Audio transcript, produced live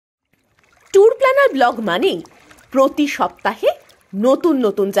Tour planner blog মানেই প্রতি সপ্তাহে নতুন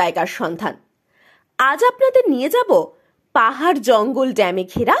নতুন জায়গার সন্ধান। আজ আপনাদের নিয়ে যাব পাহাড় জঙ্গল ড্যামে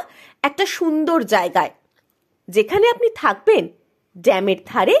ঘেরা একটা সুন্দর জায়গায়, যেখানে আপনি থাকবেন ড্যামের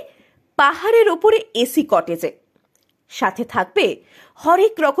ধারে পাহাড়ের ওপরে এসি কটেজে। সাথে থাকবে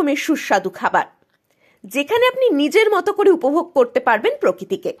হরেক রকমের সুস্বাদু খাবার, যেখানে আপনি নিজের মতো করে উপভোগ করতে পারবেন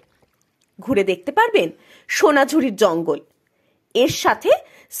প্রকৃতিকে। ঘুরে দেখতে পারবেন সোনাঝুরির জঙ্গল। এর সাথে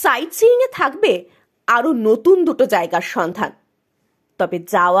সাইট সিইংয়ে থাকবে আরো নতুন দুটো জায়গার সন্ধান। তবে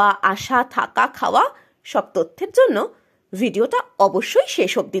যাওয়া আসা থাকা খাওয়া সব তথ্যের জন্য ভিডিওটা অবশ্যই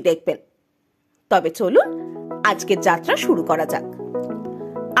শেষ অবধি দেখবেন। তবে চলুন আজকের যাত্রা শুরু করা যাক।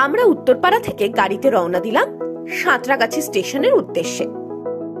 আমরা উত্তরপাড়া থেকে গাড়িতে রওনা দিলাম সাঁতরাগাছি স্টেশনের উদ্দেশ্যে।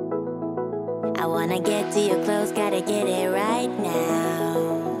 I wanna get to your clothes, gotta get it right now.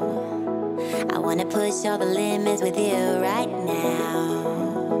 I wanna push all the limits with you right now.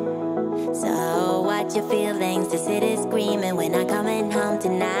 So watch your feelings, the city's screaming, we're not coming home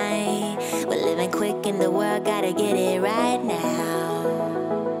tonight. We're living quick in the world, gotta get it right now.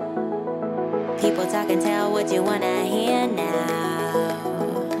 People talk and tell what you wanna hear now,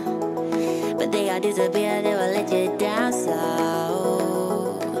 but they all disappear, they will let you down. So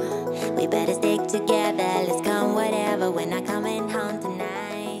we better stick together, let's come whatever, we're not coming home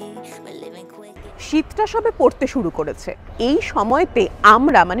tonight. We're living quick. শীতটা সবে পড়তে শুরু করেছে। এই সময়তে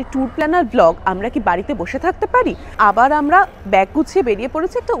আমরা tour planner blog আমরা কি বাড়িতে বসে থাকতে পারি? আবার আমরা ব্যাগ গুছিয়ে বেরিয়ে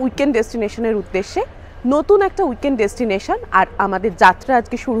পড়েছি একটা উইকেন্ড ডেস্টিনেশনের উদ্দেশ্যে, নতুন একটা উইকেন্ড ডেস্টিনেশন। আর আমাদের যাত্রা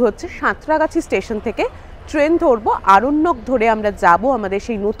আজকে শুরু হচ্ছে সাঁতরাগাছি স্টেশন থেকে। ট্রেন ধরবো, আরণ্যক ধরে আমরা যাব আমাদের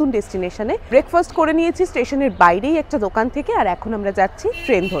সেই নতুন ডেস্টিনেশনে। ব্রেকফাস্ট করে নিয়েছি স্টেশনের বাইরেই একটা দোকান থেকে, আর এখন আমরা যাচ্ছি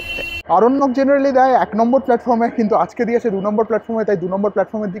ট্রেন ধরতে। আরণ্যক জেনারেলি দেয় 1 নম্বর প্ল্যাটফর্মে, কিন্তু আজকে দিয়েছে 2 নম্বর প্ল্যাটফর্মে, তাই 2 নম্বর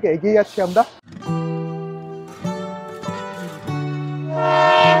প্ল্যাটফর্মের দিকে এগিয়ে যাচ্ছি আমরা।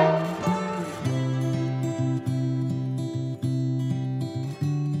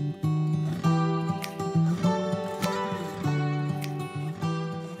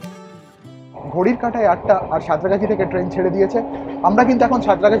 ঘড়ির কাঁটায় 8টা, আর সাঁতরাগাছি থেকে ট্রেন ছেড়ে দিয়েছে। আমরা কিন্তু এখন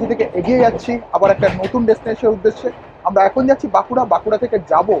সাঁতরাগাছি থেকে এগিয়ে যাচ্ছি আবার একটা নতুন ডেস্টিনেশনের উদ্দেশ্যে। আমরা এখন যাচ্ছি বাঁকুড়া। বাঁকুড়া থেকে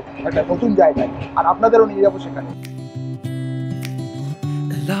যাব একটা নতুন জায়গায়, আর আপনাদেরও নিয়ে যাবো সেখানে।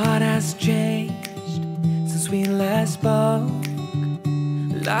 A lot has changed since we last spoke.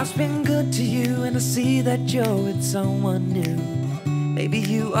 Life's been good to you and I see that you're with someone new. Maybe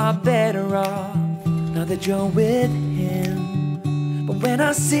you are better off now that you're with him. But when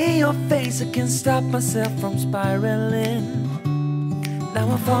I see your face I can't stop myself from spiraling. Now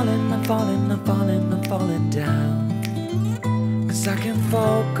I'm falling, I'm falling, I'm falling, I'm falling down. 'Cause I can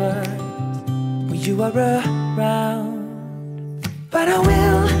focus when you are around. But I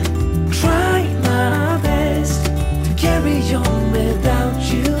will try my best to carry on without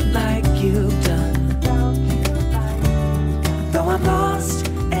you like you've done. Though I'm lost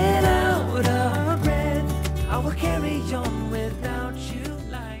and out of breath, I will carry on without you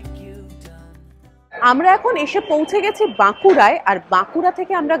like you've done. আমরা এখন এসে পৌঁছে গেছি বাঁকুড়ায়, আর বাঁকুড়া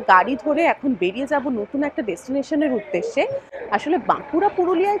থেকে আমরা গাড়ি ধরে এখন বেরিয়ে যাব নতুন একটা ডেস্টিনেশনের উদ্দেশ্যে। আসলে বাঁকুড়া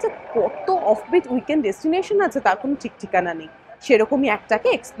পুরুলিয়ায় যে কত অফবিট উইকেন্ড ডেস্টিনেশন আছে তার কোনো ঠিক ঠিকানা নেই, সেরকমই একটাকে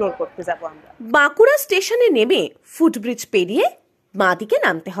এক্সপ্লোর করতে যাব আমরা। বাঁকুড়া স্টেশনে নেমে ফুটব্রিজ পেরিয়ে বাঁ দিকে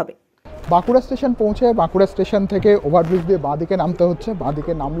নামতে হবে। বাঁকুড়া স্টেশন পৌঁছে বাঁকুড়া স্টেশন থেকে ওভারব্রিজ দিয়ে বাঁ দিকে নামতে হচ্ছে। বাঁ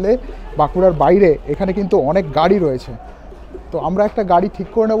দিকে নামলে বাঁকুড়ার বাইরে এখানে কিন্তু অনেক গাড়ি রয়েছে, তো আমরা একটা গাড়ি ঠিক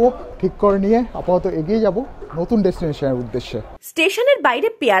করে নেব। ঠিক করে নিয়ে আপাতত এগিয়ে যাব নতুন ডেস্টিনেশনের উদ্দেশ্যে। স্টেশনের বাইরে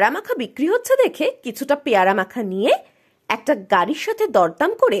পেয়ারা মাখা বিক্রি হচ্ছে দেখে কিছুটা পেয়ারা মাখা নিয়ে একটা গাড়ির সাথে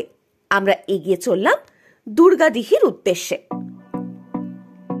দরদাম করে আমরা এগিয়ে চললাম দুর্গাদিহির উদ্দেশ্যে।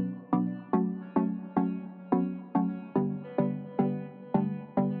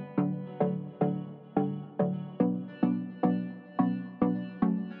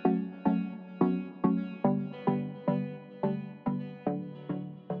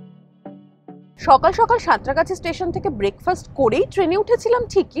 সকাল সকাল সাঁতরাগাছি স্টেশন থেকে ব্রেকফাস্ট করেই ট্রেনে উঠেছিলাম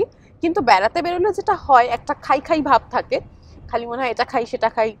ঠিকই, কিন্তু বেড়াতে বেরোলে যেটা হয় একটা খাই খাই ভাব থাকে, খালি মনে হয় এটা খাই সেটা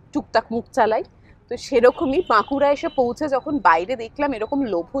খাই, টুকটাক মুখ চালাই। তো সেরকমই বাঁকুড়া এসে পৌঁছে যখন বাইরে দেখলাম এরকম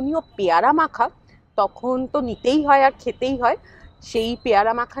লোভনীয় পেয়ারা মাখা, তখন তো নিতেই হয় আর খেতেই হয়। সেই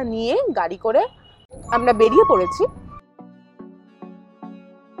পেয়ারা মাখা নিয়ে গাড়ি করে আমরা বেরিয়ে পড়েছি।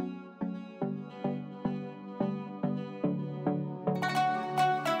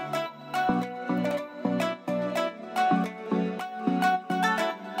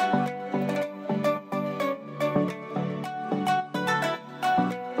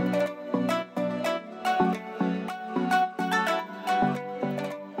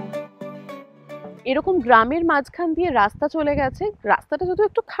 এরকম গ্রামের মাঝখান দিয়ে রাস্তা চলে গেছে। রাস্তাটা যদিও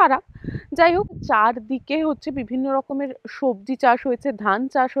একটু খারাপ, যাই হোক, চারদিকে হচ্ছে বিভিন্ন রকমের সবজি চাষ হয়েছে, ধান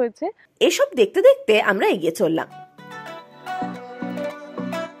চাষ হয়েছে। এসব দেখতে দেখতে আমরা এগিয়ে চললাম।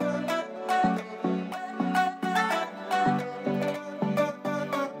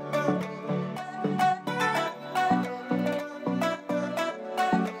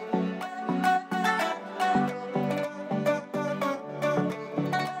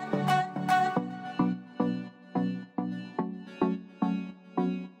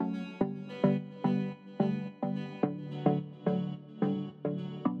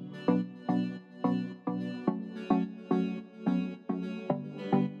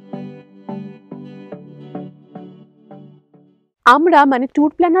 আমরা মানে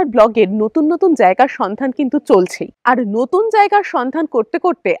ট্যুর প্ল্যানার ব্লগের নতুন নতুন জায়গার সন্ধান কিন্তু চলছেই। আর নতুন জায়গার সন্ধান করতে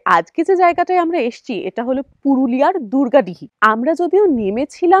করতে আজকে যে জায়গাটায় আমরা এসেছি এটা হলো পুরুলিয়ার দুর্গাডিহি। আমরা যদিও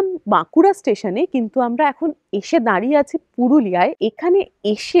নেমেছিলাম বাঁকুড়া স্টেশনে, কিন্তু আমরা এখন এসে দাঁড়িয়ে আছি পুরুলিয়ায়। এখানে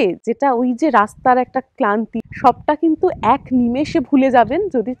এসে যেটা ওই যে রাস্তার একটা ক্লান্তি, সবটা কিন্তু এক নিমেষে ভুলে যাবেন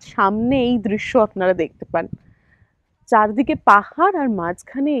যদি সামনে এই দৃশ্য আপনারা দেখতে পান। চারদিকে পাহাড় আর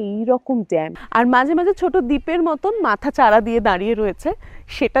মাঝখানে এইরকম ড্যাম, আর মাঝে মাঝে ছোট দ্বীপের মতন মাথা চারা দিয়ে দাঁড়িয়ে রয়েছে,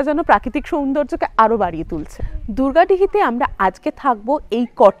 সেটা যেন প্রাকৃতিক সৌন্দর্যকে আরো বাড়িয়ে তুলছে। দুর্গাডিহিতে আমরা আজকে থাকবো এই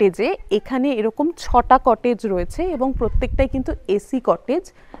কটেজে। এখানে এরকম 6টা কটেজ রয়েছে এবং প্রত্যেকটাই কিন্তু এসি কটেজ।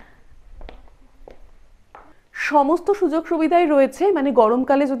 সমস্ত সুযোগ সুবিধাই রয়েছে, মানে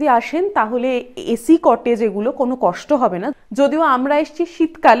গরমকালে যদি আসেন তাহলে এসি কটেজ, এগুলো কোনো কষ্ট হবে না। যদিও আমরা এসেছি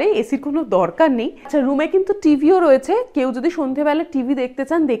শীতকালে, এসির কোনো দরকার নেই। আচ্ছা, রুমে কিন্তু টিভিও রয়েছে, কেউ যদি সন্ধেবেলা টিভি দেখতে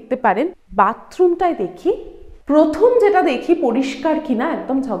চান দেখতে পারেন। বাথরুমটাই দেখি। প্রথম যেটা দেখি পরিষ্কার কিনা,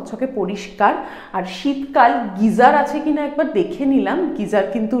 একদম ঝকঝকে পরিষ্কার। আর শীতকাল গিজার আছে কিনা একবার দেখে নিলাম। গিজার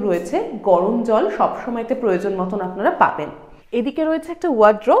কিন্তু রয়েছে, গরম জল সবসময়তে প্রয়োজন মতন আপনারা পাবেন। এদিকে রয়েছে একটা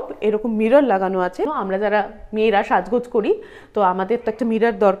ওয়ার্ড্রোব, এরকম মিরর লাগানো আছে। আমরা যারা মেয়েরা সাজগোজ করি তো আমাদের তো একটা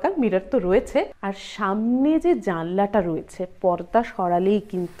মিরর দরকার, মিরর তো রয়েছে। আর সামনে যে জানলাটা রয়েছে, পর্দা সরালেই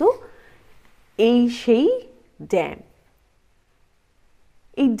কিন্তু এই সেই ড্যাম।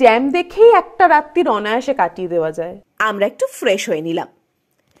 এই ড্যাম দেখেই একটা রাত্রির অনায়াসে কাটিয়ে দেওয়া যায়। আমরা একটু ফ্রেশ হয়ে নিলাম।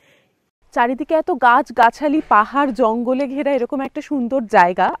 চারিদিকে এত গাছ গাছালি, পাহাড় জঙ্গলে ঘেরা এরকম একটা সুন্দর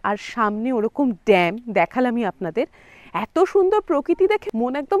জায়গা, আর সামনে ওরকম ড্যাম দেখালামই আপনাদের। এত সুন্দর প্রকৃতি দেখে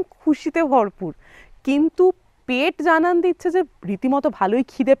মন একদম খুশিতে ভরপুর, কিন্তু পেট জানান দিচ্ছে যে রীতিমতো ভালোই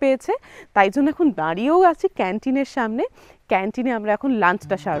খিদে পেয়েছে। তাই জন্য এখন দাঁড়িয়েও আছি ক্যান্টিনের সামনে। ক্যান্টিনে আমরা এখন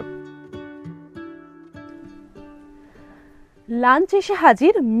লাঞ্চটা সারব। লাঞ্চ এসে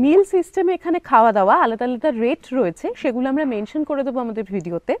হাজির। মিল সিস্টেমে এখানে খাওয়া দাওয়া, আলাদা আলাদা রেট রয়েছে, সেগুলো আমরা মেনশন করে দেবো আমাদের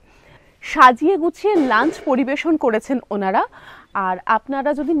ভিডিওতে। সাজিয়ে গুছিয়ে লাঞ্চ পরিবেশন করেছেন ওনারা। আর আপনারা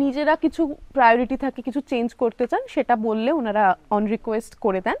যদি নিজেরা কিছু প্রায়োরিটি থাকে, কিছু চেঞ্জ করতে চান, সেটা বললে ওনারা অন রিকোয়েস্ট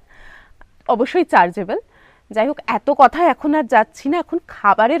করে দেন, অবশ্যই চার্জেবল। যাই হোক, এত কথায় এখন আর যাচ্ছি না, এখন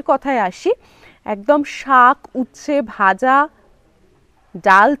খাবারের কথায় আসি। একদম শাক, উচ্ছে ভাজা,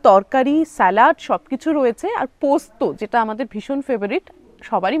 ডাল, তরকারি, স্যালাড সব কিছু রয়েছে। আর পোস্ত, যেটা আমাদের ভীষণ ফেভারিট,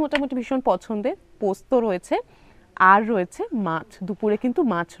 সবারই মোটামুটি ভীষণ পছন্দের, পোস্ত রয়েছে। আর রয়েছে মাছ, দুপুরে কিন্তু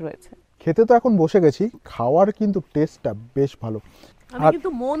মাছ রয়েছে। খেতে তো এখন বসে গেছি, খাওয়ার কিন্তু টেস্টটা বেশ ভালো। আমি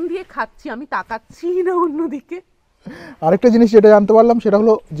কিন্তু মন দিয়ে খাচ্ছি, আমি তাকাচ্ছি না অন্যদিকে। আরেকটা জিনিস যেটা জানতে পারলাম সেটা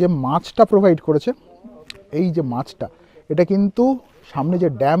হলো যে মাছটা প্রোভাইড করেছে, এই যে মাছটা, এটা কিন্তু সামনে যে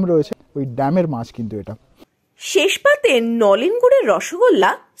ড্যাম রয়েছে ওই ড্যামের মাছ কিন্তু এটা। শেষ পাতে নলেন গুড়ের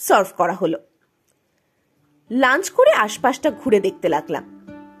রসগোল্লা সার্ভ করা হলো। লাঞ্চ করে আশপাশটা ঘুরে দেখতে লাগলাম।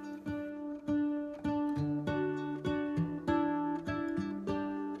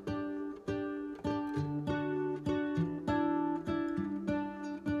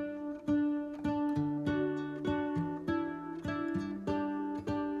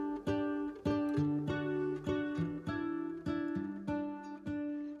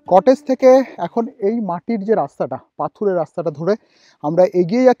 কটেজ থেকে এখন এই মাটির যে রাস্তাটা, পাথুরের রাস্তাটা ধরে আমরা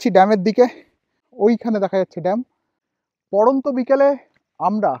এগিয়ে যাচ্ছি ড্যামের দিকে। ওইখানে দেখা যাচ্ছে ড্যাম। পড়ন্ত বিকেলে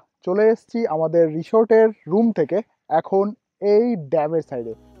আমরা চলে এসেছি আমাদের রিসোর্টের রুম থেকে এখন এই ড্যামের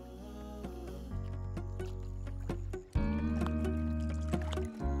সাইডে।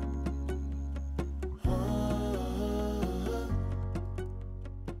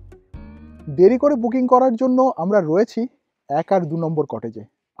 দেরি করে বুকিং করার জন্য আমরা রয়েছি 1 আর 2 নম্বর কটেজে।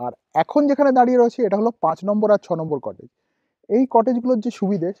 আর এখন যেখানে দাঁড়িয়ে রয়েছে এটা হলো 5 নম্বর আর 6 নম্বর কটেজ। এই কটেজগুলোর যে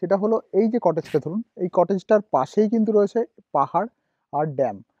সুবিধে সেটা হলো, এই যে কটেজটা ধরুন, এই কটেজটার পাশেই কিন্তু রয়েছে পাহাড় আর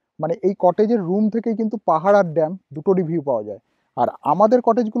ড্যাম। মানে এই কটেজের রুম থেকেই কিন্তু পাহাড় আর ড্যাম দুটোরই ভিউ পাওয়া যায়। আর আমাদের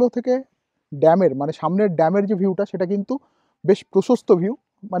কটেজগুলো থেকে ড্যামের, মানে সামনের ড্যামের যে ভিউটা, সেটা কিন্তু বেশ প্রশস্ত ভিউ,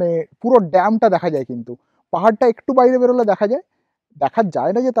 মানে পুরো ড্যামটা দেখা যায়। কিন্তু পাহাড়টা একটু বাইরে বেরোলে দেখা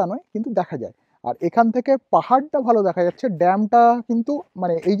যায় না যে তা নয়, কিন্তু দেখা যায়। আর এখান থেকে পাহাড়টা ভালো দেখা যাচ্ছে। ড্যামটা কিন্তু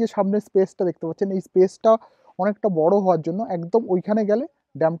মানে এই যে সামনের স্পেসটা দেখতে পাচ্ছেন, এই স্পেসটা অনেকটা বড় হওয়ার জন্য একদম ওইখানে গেলে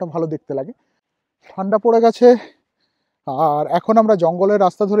ড্যামটা ভালো দেখতে লাগে। ঠান্ডা পড়ে গেছে আর এখন আমরা জঙ্গলের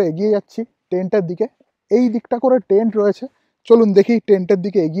রাস্তা ধরে এগিয়ে যাচ্ছি টেন্টের দিকে। এই দিকটা করে টেন্ট রয়েছে, চলুন দেখি টেন্টের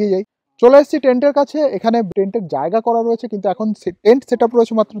দিকে এগিয়ে যাই। চলে এসেছি টেন্টের কাছে। এখানে টেন্টের জায়গা করা রয়েছে কিন্তু এখন টেন্ট সেট আপ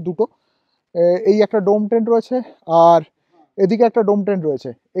রয়েছে মাত্র দুটো। এই একটা ডোম টেন্ট রয়েছে আর এদিকে একটা ডোম টেন্ট রয়েছে।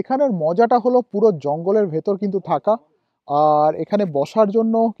 এখানের মজাটা হলো পুরো জঙ্গলের ভেতর কিন্তু থাকা, আর এখানে বসার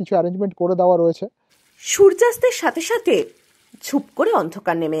জন্য কিছু অ্যারেঞ্জমেন্ট করে দেওয়া রয়েছে। সূর্যাস্তের সাথে সাথে ঝুপ করে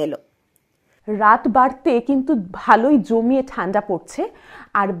অন্ধকার নেমে এলো। রাত বাড়তে কিন্তু ভালোই জমিয়ে ঠান্ডা পড়ছে।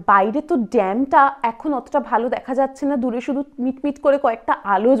 আর বাইরে তো ড্যামটা এখন অতটা ভালো দেখা যাচ্ছে না, দূরে শুধু মিটমিট করে কয়েকটা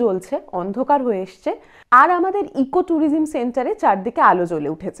আলো জ্বলছে, অন্ধকার হয়ে এসছে। আর আমাদের ইকো ট্যুরিজম সেন্টারে চারদিকে আলো জ্বলে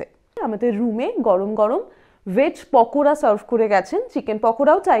উঠেছে। আমাদের রুমে গরম গরম ভেজ পকোড়া সার্ভ করে গেছেন। চিকেন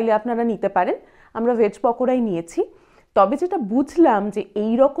পকোড়াও চাইলে আপনারা নিতে পারেন, আমরা ভেজ পকোড়াই নিয়েছি। তবে যেটা বুঝলাম যে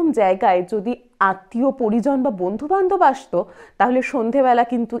এই রকম জায়গায় যদি আত্মীয় পরিজন বা বন্ধু বান্ধব আসতো তাহলে সন্ধেবেলা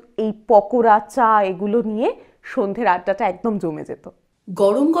কিন্তু এই পকোড়া চা এগুলো নিয়ে সন্ধের আড্ডাটা একদম জমে যেত।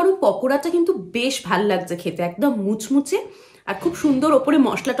 গরম গরম পকোড়াটা কিন্তু বেশ ভাল লাগছে খেতে, একদম মুচমুচে আর খুব সুন্দর ওপরে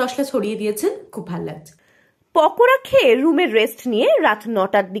মশলা টশলা ছড়িয়ে দিয়েছেন, খুব ভাল লাগছে। পকোড়া খেয়ে রুমে রেস্ট নিয়ে রাত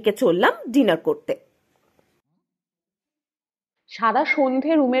 9টার দিকে চললাম ডিনার করতে। সারা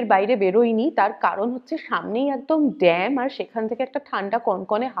সন্ধে রুমের বাইরে বেরোইনি, তার কারণ হচ্ছে সামনেই একদম ড্যাম আর সেখান থেকে একটা ঠান্ডা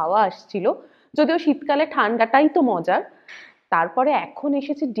কনকনে হাওয়া আসছিল। যদিও শীতকালে ঠান্ডাটাই তো মজার। তারপরে এখন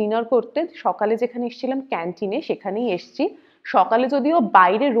এসেছি ডিনার করতে। সকালে যেখানে এসেছিলাম ক্যান্টিনে সেখানেই এসছি। সকালে যদিও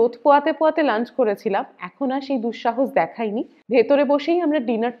বাইরে রোদ পোয়াতে পোয়াতে লাঞ্চ করেছিলাম, এখন আর সেই দুঃসাহস দেখাইনি। ভেতরে বসেই আমরা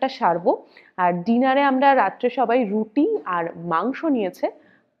ডিনারটা সারবো। আর ডিনারে আমরা রাত্রে সবাই রুটি আর মাংস নিয়েছে,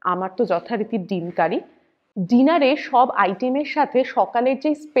 আমার তো যথারীতি ডিম কারি। ডিনারে সব আইটেমের সাথে সকালের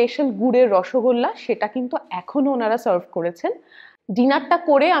যে স্পেশাল গুড়ের রসগোল্লা সেটা কিন্তু এখনো ওনারা সার্ভ করেছেন। ডিনারটা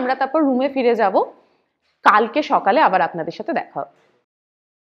করে আমরা তারপর রুমে ফিরে যাব। কালকে সকালে আবার আপনাদের সাথে দেখা হবে।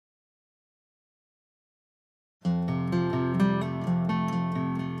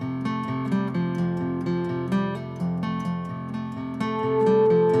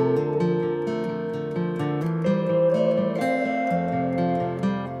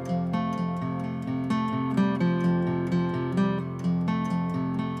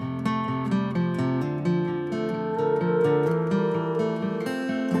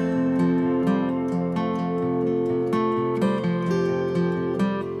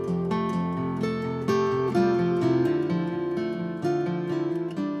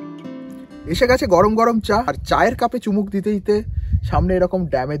 এসে গেছে গরম গরম চা, আর চায়ের কাপে চুমুক দিতে দিতে সামনে এরকম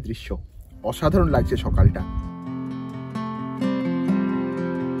ড্যামের দৃশ্য, অসাধারণ লাগছে সকালটা।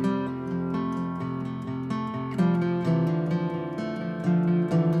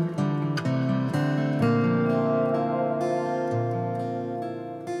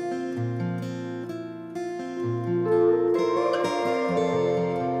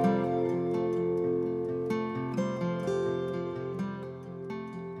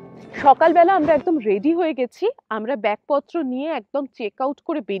 সকালবেলা আমরা একদম রেডি হয়ে গেছি। আমরা ব্যাগপত্র নিয়ে একদম চেক আউট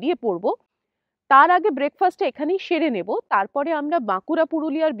করে বেরিয়ে পড়ব। তার আগে ব্রেকফাস্টটা এখানেই সেরে নেব, তারপরে আমরা বাঁকুড়া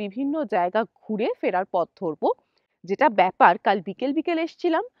পুরুলিয়ার বিভিন্ন জায়গা ঘুরে ফেরার পথ ধরবো। যেটা ব্যাপার, কাল বিকেল বিকেল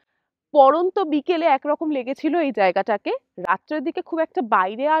এসছিলাম, পরন্ত বিকেলে একরকম লেগেছিল এই জায়গাটাকে। রাত্রের দিকে খুব একটা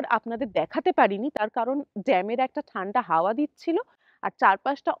বাইরে আর আপনাদের দেখাতে পারিনি, তার কারণ ড্যামের একটা ঠান্ডা হাওয়া দিচ্ছিল আর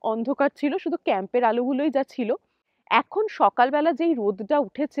চারপাশটা অন্ধকার ছিল, শুধু ক্যাম্পের আলোগুলোই যা ছিল। এখন সকালবেলা যেই রোদটা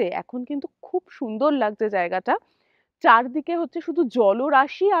উঠেছে এখন কিন্তু খুব সুন্দর লাগছে জায়গাটা। চারদিকে হচ্ছে শুধু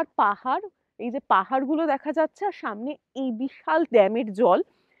জলরাশি আর পাহাড়, এই যে পাহাড়গুলো দেখা যাচ্ছে আর সামনে এই বিশাল ড্যামের জল।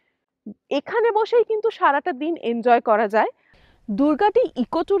 এখানে বসেই কিন্তু সারাটা দিন এনজয় করা যায়। দুর্গাটি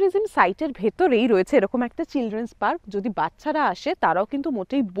ইকো ট্যুরিজম সাইটের ভেতরেই রয়েছে এরকম একটা চিলড্রেন্স পার্ক। যদি বাচ্চারা আসে তারাও কিন্তু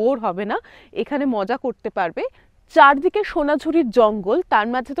মোটেই বোর হবে না, এখানে মজা করতে পারবে। চারদিকে সোনাঝুরির জঙ্গল, তার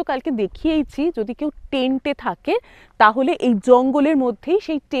মাঝে তো কালকে দেখিয়েইছি যদি কেউ টেন্টে থাকে তাহলে এই জঙ্গলের মধ্যেই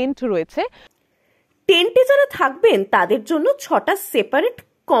সেই টেন্ট রয়েছে। টেন্টে যারা থাকবেন তাদের জন্য 6টা সেপারেট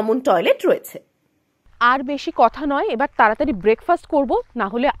কমন টয়লেট রয়েছে। আর বেশি কথা নয়, এবার তাড়াতাড়ি ব্রেকফাস্ট করব, না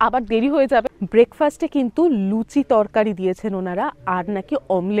হলে আবার দেরি হয়ে যাবে। ব্রেকফাস্টে কিন্তু লুচি তরকারি দিয়েছেন ওনারা, আর নাকি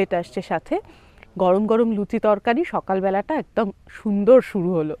অমলেট আসছে সাথে। গরম গরম লুচি তরকারি, সকালবেলাটা একদম সুন্দর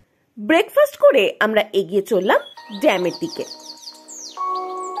শুরু হলো। ব্রেকফাস্ট করে আমরা এগিয়ে চললাম ড্যামের দিকে।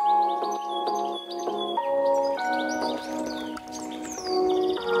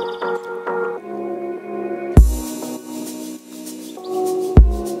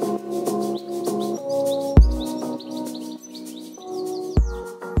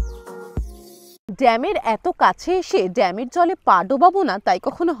 ড্যামের এত কাছে এসে ড্যামের জলে পা ডোবাবো না তাই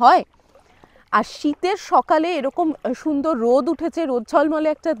কখনো হয়? আর শীতের সকালে এরকম সুন্দর রোদ উঠেছে, রোদ ঝলমলে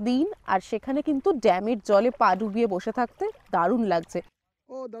একটা দিন, আর সেখানে কিন্তু ড্যামের জলে পা ডুবিয়ে বসে থাকতে দারুণ লাগছে।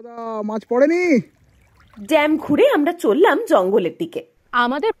 ও দাদা, মাছ পড়েনি? ড্যাম ঘুরে আমরা চললাম জঙ্গলের দিকে।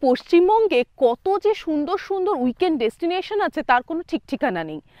 আমাদের পশ্চিমবঙ্গে কত যে সুন্দর সুন্দর উইকেন্ড ডেস্টিনেশন আছে তার কোনো ঠিক ঠিকানা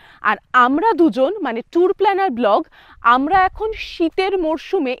নেই। আর আমরা দুজন মানে ট্যুর প্ল্যানার ব্লগ, আমরা এখন শীতের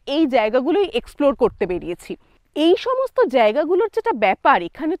মরশুমে এই জায়গাগুলোই এক্সপ্লোর করতে বেরিয়েছি। এই সমস্ত জায়গাগুলোর যেটা ব্যাপার,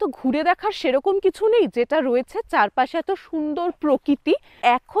 এখানে তো ঘুরে দেখার সেরকম কিছু নেই, যেটা রয়েছে চারপাশে এত সুন্দর প্রকৃতি।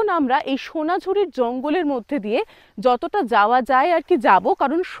 এখন আমরা এই সোনাঝুরির জঙ্গলের মধ্যে দিয়ে যতটা যাওয়া যায় আর কি যাব,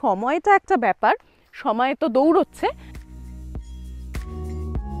 কারণ সময়টা একটা ব্যাপার, সময় তো দৌড়চ্ছে।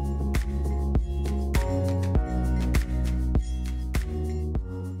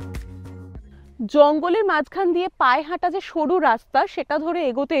 জঙ্গলের মাঝখান দিয়ে পায়ে হাঁটা যে সরু রাস্তা, সেটা ধরে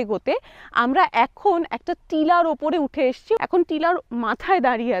এগোতে এগোতে আমরা এখন একটা টিলার ওপরে উঠে এসেছি। এখন টিলার মাথায়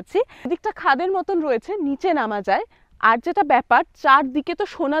দাঁড়িয়ে আছি। এদিকটা খাদের মতন রয়েছে, নিচে নামা যায়। আর যেটা ব্যাপার, চারদিকে তো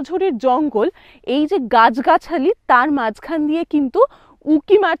সোনাঝুরির জঙ্গল, এই যে গাছগাছালি তার মাঝখান দিয়ে কিন্তু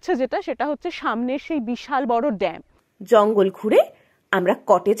উকি মারছে যেটা, সেটা হচ্ছে সামনের সেই বিশাল বড় ড্যাম। জঙ্গল ঘুরে আমরা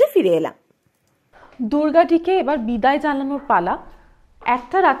কটেজে ফিরে এলাম। দুর্গাডিকে এবার বিদায় জানানোর পালা।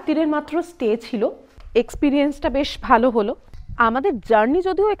 একটা রাত্রিরের মাত্র স্টে ছিল, এক্সপিরিয়েন্সটা বেশ ভালো হলো। আমাদের জার্নি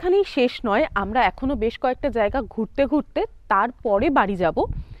যদিও এখানেই শেষ নয়, আমরা এখনও বেশ কয়েকটা জায়গা ঘুরতে ঘুরতে তারপরে বাড়ি যাব।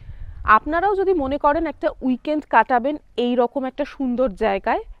 আপনারাও যদি মনে করেন একটা উইকেন্ড কাটাবেন এই রকম একটা সুন্দর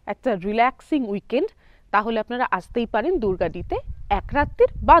জায়গায়, একটা রিল্যাক্সিং উইকেন্ড, তাহলে আপনারা আসতেই পারেন দুর্গাডিতে এক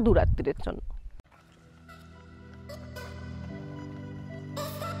রাত্রির বা দু রাত্রিরের জন্য।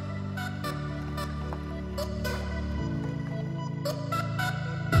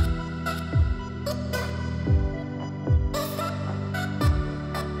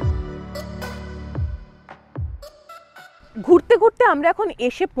 ঘুরতে ঘুরতে আমরা এখন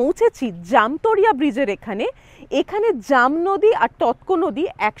এসে পৌঁছেছি জামতরিয়া ব্রিজের এখানে। এখানে জাম নদী আর টটকো নদী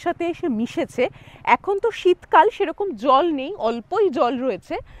একসাথে এসে মিশেছে। এখন তো শীতকাল, সেরকম জল নেই, অল্পই জল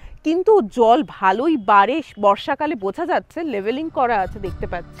রয়েছে, কিন্তু জল ভালোই বাড়ে। বর্ষাকালে বোঝা যাচ্ছে, লেভেলিং করা আছে দেখতে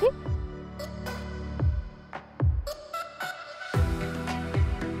পাচ্ছি।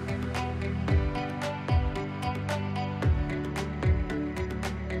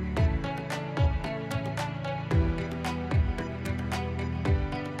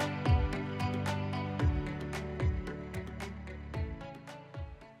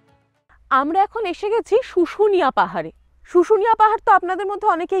 আমরা এখন এসে গেছি শুশুনিয়া পাহাড়ে। শুশুনিয়া পাহাড় তো আপনাদের মধ্যে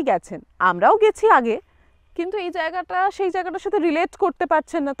অনেকেই গেছেন, আমরাও গেছি আগে, কিন্তু এই জায়গাটা সেই জায়গাটার সাথে রিলেট করতে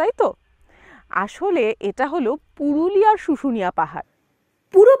পারছেন না, তাই তো? আসলে এটা হলো পুরুলিয়ার শুশুনিয়া পাহাড়।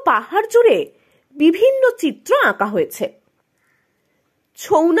 পুরো পাহাড় জুড়ে বিভিন্ন চিত্র আঁকা হয়েছে।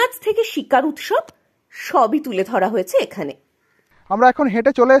 ছৌ নাচ থেকে শিকার উৎসব সবই তুলে ধরা হয়েছে এখানে। আমরা এখন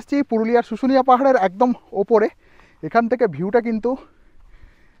হেঁটে চলে এসেছি পুরুলিয়ার শুশুনিয়া পাহাড়ের একদম ওপরে। এখান থেকে ভিউটা কিন্তু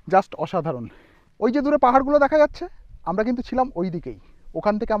জাস্ট অসাধারণ। ওই যে দূরে পাহাড়গুলো দেখা যাচ্ছে, আমরা কিন্তু ছিলাম ওই দিকেই,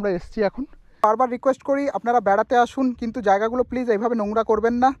 ওখান থেকে আমরা এসেছি এখন। বারবার রিকোয়েস্ট করি আপনারা বেড়াতে আসুন, কিন্তু জায়গাগুলো প্লিজ এইভাবে নোংরা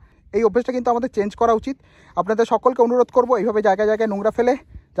করবেন না। এই অভ্যেসটা কিন্তু আমাদের চেঞ্জ করা উচিত। আপনাদের সকলকে অনুরোধ করব, এইভাবে জায়গায় জায়গায় নোংরা ফেলে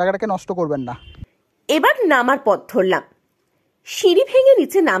জায়গাটাকে নষ্ট করবেন না। এবার নামার পথ ধরলাম। সিঁড়ি ভেঙে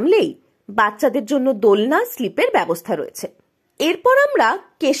নিচে নামলেই বাচ্চাদের জন্য দোলনা, স্লিপের ব্যবস্থা রয়েছে। এরপর আমরা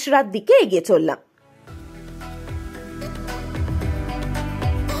কেশরার দিকে এগিয়ে চললাম।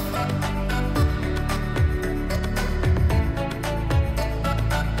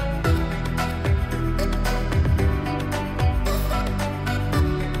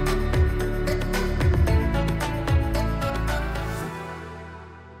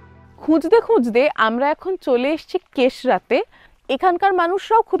 খুঁজতে খুঁজতে আমরা এখন চলে এসেছি কেশরাতে। এখানকার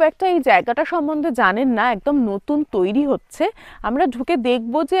মানুষরাও খুব একটা এই জায়গাটা সম্বন্ধে জানেন না, একদম নতুন তৈরি হচ্ছে। আমরা ঢুকে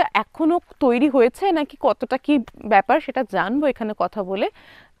দেখব যে এখনো তৈরি হয়েছে নাকি কতটা কি ব্যাপার, সেটা জানবো এখানে কথা বলে।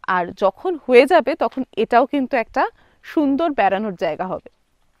 আর যখন হয়ে যাবে তখন এটাও কিন্তু একটা সুন্দর বেড়ানোর জায়গা হবে।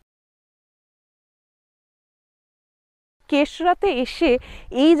 কেশরাতে এসে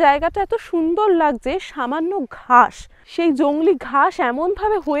এই জায়গাটা এত সুন্দর লাগছে, সামান্য ঘাস, সেই জংলি ঘাস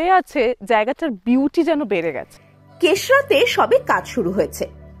এমনভাবে হয়ে আছে, জায়গাটার বিউটি যেন বেড়ে গেছে। কেশরাতে সবে কাজ শুরু হয়েছে,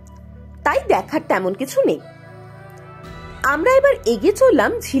 তাই দেখার তেমন কিছু নেই। আমরা এবার এগিয়ে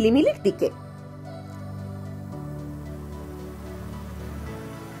চললাম ঝিলিমিলির দিকে।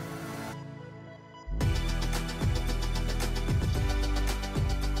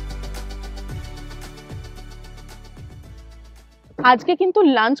 আজকে কিন্তু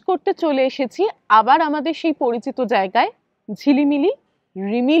লাঞ্চ করতে চলে এসেছি আবার আমাদের সেই পরিচিত জায়গায়, ঝিলিমিলি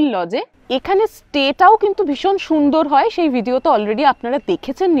রিমিল লজে। এখানে স্টেটাও কিন্তু ভীষণ সুন্দর হয়, সেই ভিডিও তো অলরেডি আপনারা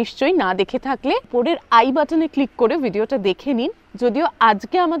দেখেছেন নিশ্চয়ই, না দেখে থাকলে পরের আই বাটনে ক্লিক করে ভিডিওটা দেখে নিন। যদিও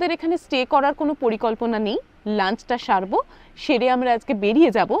আজকে আমাদের এখানে স্টে করার কোনো পরিকল্পনা নেই, লাঞ্চটা সারবো, সেরে আমরা আজকে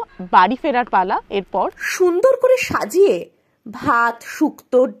বেরিয়ে যাব, বাড়ি ফেরার পালা। এরপর সুন্দর করে সাজিয়ে ভাত,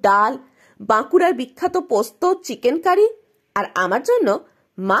 শুক্তো, ডাল, বাঁকুড়ার বিখ্যাত পোস্ত, চিকেন কারি আর আমার জন্য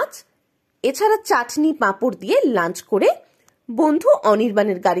মাছ, এছাড়া চাটনি পাঁপড় দিয়ে লাঞ্চ করে বন্ধু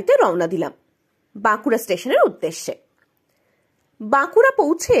অনির্বাণের গাড়িতে রওনা দিলাম বাঁকুড়া স্টেশনের উদ্দেশ্যে। বাঁকুড়া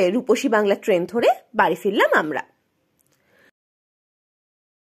পৌঁছে রূপসী বাংলা ট্রেন ধরে বাড়ি ফিরলাম আমরা।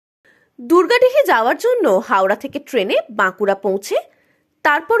 দুর্গাডিহি যাওয়ার জন্য হাওড়া থেকে ট্রেনে বাঁকুড়া পৌঁছে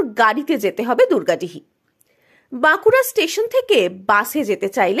তারপর গাড়িতে যেতে হবে দুর্গাডিহি। বাঁকুড়া স্টেশন থেকে বাসে যেতে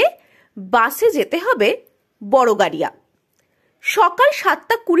চাইলে বাসে যেতে হবে বড়গাড়িয়া। সকাল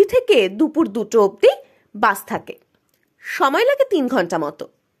 7:20 থেকে দুপুর 2টো অবধি বাস থাকে, সময় লাগে 3 ঘন্টা মতো।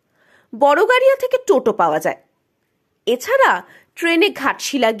 বড়গাড়িয়া থেকে টোটো পাওয়া যায়। এছাড়া ট্রেনে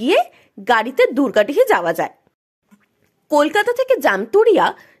ঘাটশিলা গিয়ে গাড়িতে দুর্গাডিহি যাওয়া যায়। কলকাতা থেকে জামতরিয়া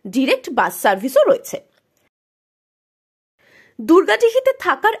ডিরেক্ট বাস সার্ভিসও রয়েছে। দুর্গাডিহিতে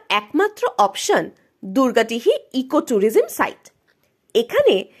থাকার একমাত্র অপশন দুর্গাডিহি ইকো ট্যুরিজম সাইট।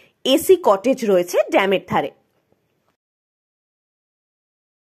 এখানে এসি কটেজ রয়েছে ড্যামের ধারে।